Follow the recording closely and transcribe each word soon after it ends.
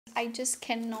I just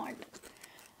cannot.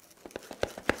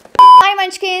 Hi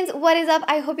Munchkins, what is up?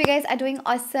 I hope you guys are doing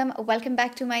awesome. Welcome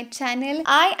back to my channel.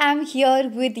 I am here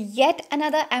with yet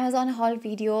another Amazon haul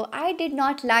video. I did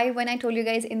not lie when I told you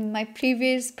guys in my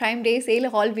previous Prime Day sale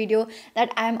haul video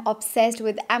that I am obsessed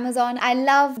with Amazon. I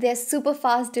love their super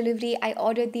fast delivery. I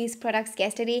ordered these products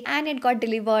yesterday and it got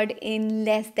delivered in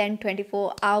less than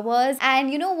 24 hours.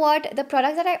 And you know what? The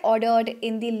products that I ordered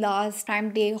in the last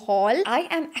Prime Day haul, I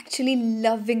am actually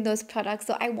loving those products.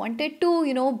 So I wanted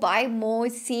to, buy more,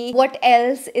 see what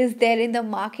else is there in the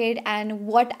market and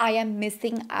what I am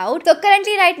missing out. So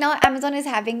currently right now Amazon is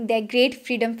having their Great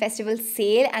Freedom Festival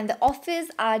sale and the offers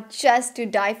are just to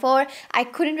die for. I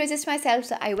couldn't resist myself,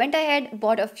 so I went ahead,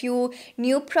 bought a few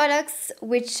new products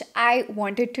which I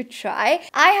wanted to try.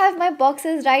 I have my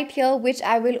boxes right here which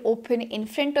I will open in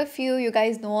front of you. You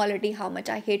guys know already how much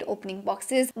I hate opening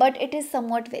boxes, but it is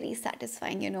somewhat very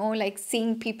satisfying, like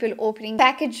seeing people opening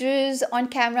packages on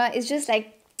camera is just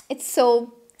like, it's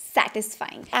so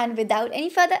satisfying. And without any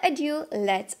further ado,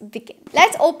 let's begin.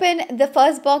 Let's open the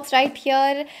first box right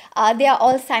here. They are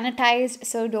all sanitized,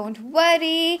 so don't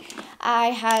worry. I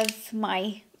have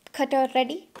my cutter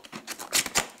ready.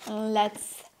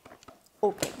 Let's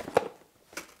open.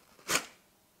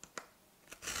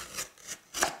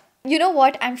 You know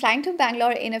what? I'm flying to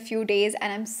Bangalore in a few days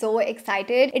and I'm so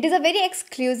excited. It is a very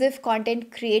exclusive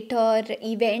content creator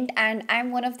event and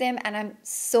I'm one of them, and I'm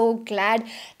so glad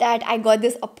that I got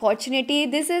this opportunity.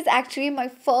 This is actually my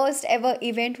first ever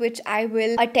event which I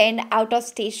will attend out of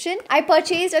station. I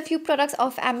purchased a few products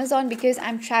off Amazon because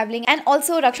I'm traveling, and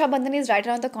also Raksha Bandhan is right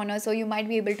around the corner, so you might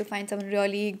be able to find some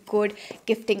really good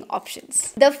gifting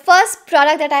options. The first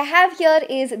product that I have here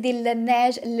is the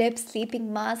Laneige Lip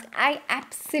Sleeping Mask. I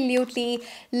absolutely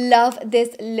love this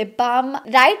lip balm.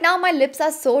 Right now my lips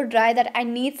are so dry that I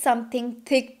need something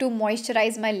thick to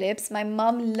moisturize my lips. My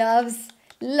mom loves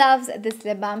this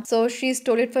lip balm, so she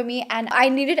stole it for me and I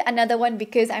needed another one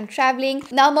because I'm traveling.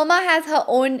 Now mama has her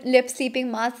own lip sleeping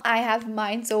mask, I have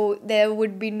mine, so there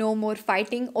would be no more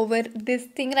fighting over this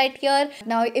thing right here.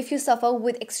 Now if you suffer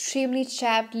with extremely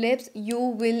chapped lips, you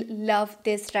will love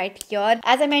this right here.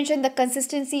 As I mentioned, the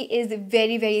consistency is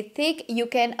very thick. You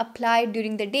can apply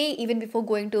during the day even before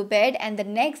going to bed, and the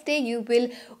next day you will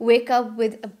wake up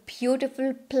with a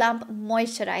beautiful plump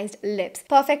moisturized lips.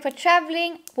 Perfect for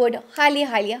traveling. Would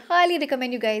highly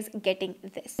recommend you guys getting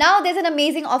this. Now there's an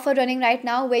amazing offer running right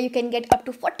now where you can get up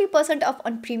to 40% off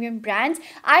on premium brands.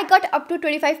 I got up to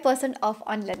 25% off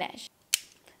on Laneige.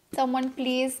 Someone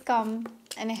please come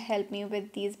and help me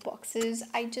with these boxes.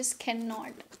 I just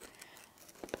cannot.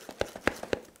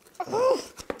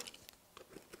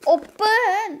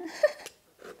 Open!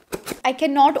 I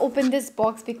cannot open this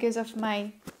box because of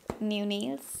my new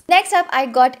nails. Next up, I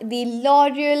got the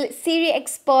L'Oreal Siri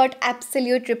Expert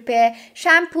Absolute Repair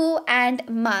shampoo and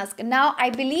mask. Now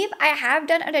I believe I have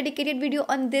done a dedicated video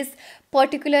on this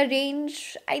particular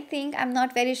range. I think, I'm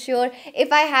not very sure.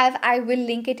 If I have, I will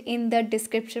link it in the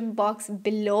description box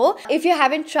below. If you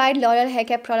haven't tried L'Oreal hair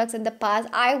care products in the past,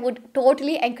 I would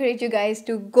totally encourage you guys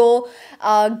to go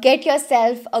get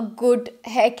yourself a good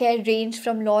hair care range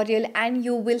from L'Oreal and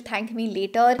you will thank me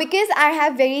later. Because I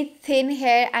have very thin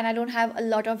hair and I don't have a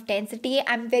lot of density,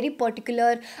 I'm very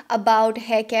particular about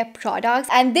hair care products,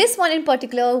 and this one in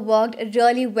particular worked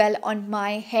really well on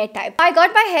my hair type. I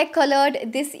got my hair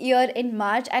colored this year in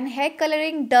March, and hair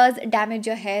coloring does damage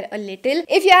your hair a little.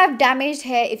 If you have damaged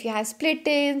hair, if you have split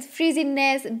ends,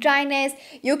 frizziness, dryness,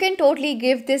 you can totally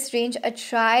give this range a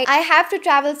try. I have to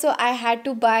travel, so I had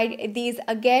to buy these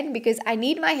again because I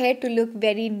need my hair to look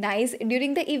very nice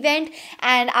during the event,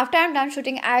 and after I'm done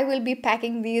shooting I will be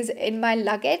packing these in my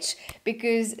luggage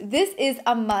because this is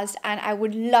a must and I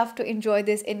would love to enjoy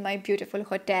this in my beautiful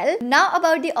hotel. Now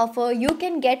about the offer, you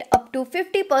can get up to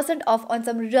 50% off on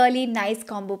some really nice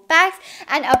combo packs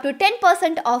and up to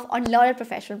 10% off on L'Oreal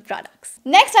Professional products.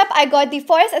 Next up, I got the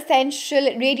Forest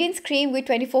Essential Radiance Cream with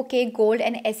 24K Gold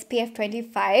and SPF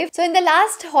 25. So in the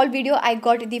last haul video, I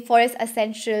got the Forest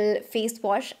Essential face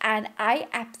wash and I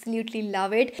absolutely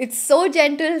love it. It's so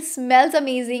gentle, smells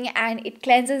amazing, and it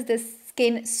cleanses the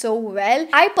skin so well.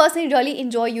 I personally really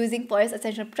enjoy using Forest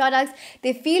Essential products.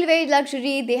 They feel very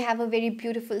luxury, they have a very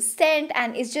beautiful scent,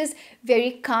 and it's just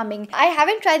very calming. I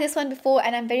haven't tried this one before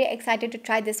and I'm very excited to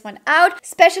try this one out,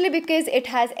 especially because it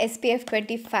has SPF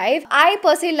 25. I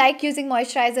personally like using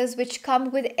moisturizers which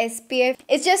come with SPF.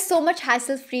 It's just so much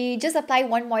hassle free. Just apply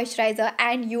one moisturizer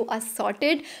and you are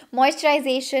sorted.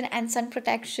 Moisturization and sun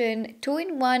protection,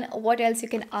 2-in-1. What else you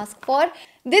can ask for?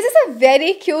 This is a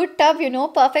very cute tub,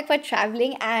 perfect for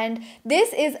traveling, and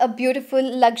this is a beautiful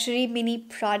luxury mini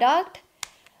product.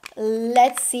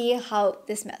 Let's see how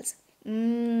this smells.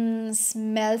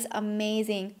 Smells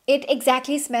amazing. It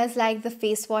exactly smells like the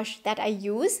face wash that I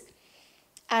use.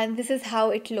 And this is how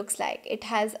it looks like. It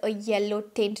has a yellow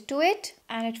tint to it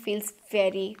and it feels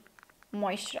very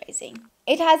moisturizing.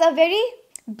 It has a very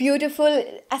beautiful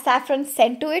saffron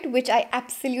scent to it, which I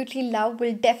absolutely love.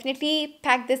 Will definitely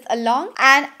pack this along,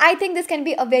 and I think this can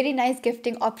be a very nice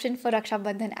gifting option for Raksha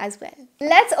Bandhan as well.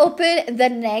 Let's open the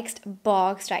next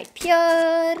box right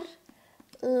here.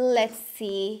 Let's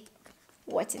see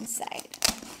what's inside.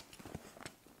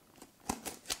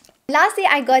 Lastly,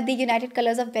 I got the United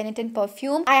Colors of Benetton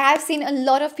perfume. I have seen a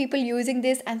lot of people using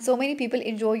this and so many people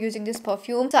enjoy using this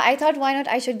perfume. So I thought why not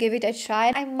I should give it a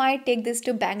try. I might take this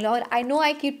to Bangalore. I know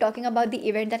I keep talking about the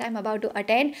event that I'm about to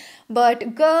attend,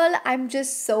 but girl, I'm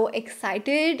just so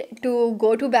excited to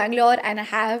go to Bangalore and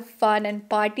have fun and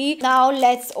party. Now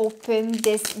let's open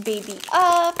this baby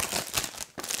up.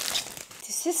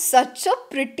 This is such a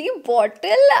pretty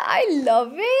bottle. I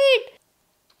love it.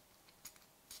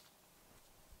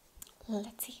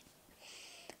 Let's see.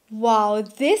 Wow,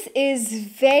 this is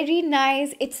very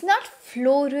nice. It's not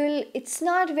floral, it's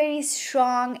not very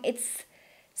strong, it's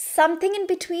something in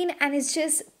between and it's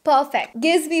just perfect.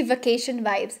 Gives me vacation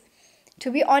vibes,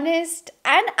 to be honest,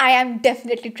 and I am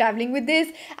definitely traveling with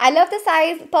this. I love the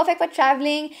size, perfect for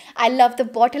traveling. I love the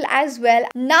bottle as well.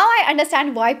 Now I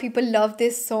understand why people love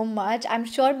this so much. I'm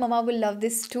sure Mama will love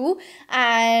this too,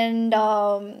 and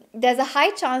there's a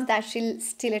high chance that she'll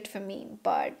steal it from me,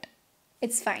 but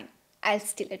it's fine. I'll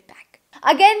steal it back.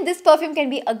 Again, this perfume can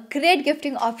be a great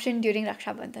gifting option during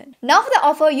Raksha Bandhan. Now for the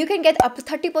offer, you can get up to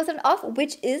 30% off,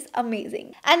 which is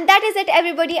amazing. And that is it,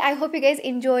 everybody. I hope you guys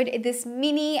enjoyed this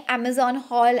mini Amazon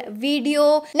haul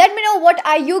video. Let me know what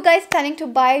are you guys planning to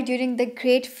buy during the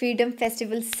Great Freedom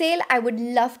Festival sale. I would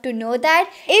love to know that.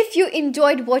 If you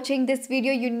enjoyed watching this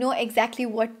video, you know exactly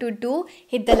what to do.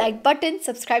 Hit the like button,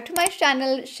 subscribe to my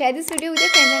channel, share this video with your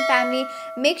friends and family.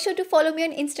 Make sure to follow me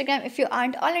on Instagram if you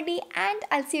aren't already, and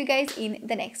I'll see you guys in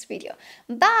the next video.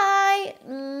 Bye.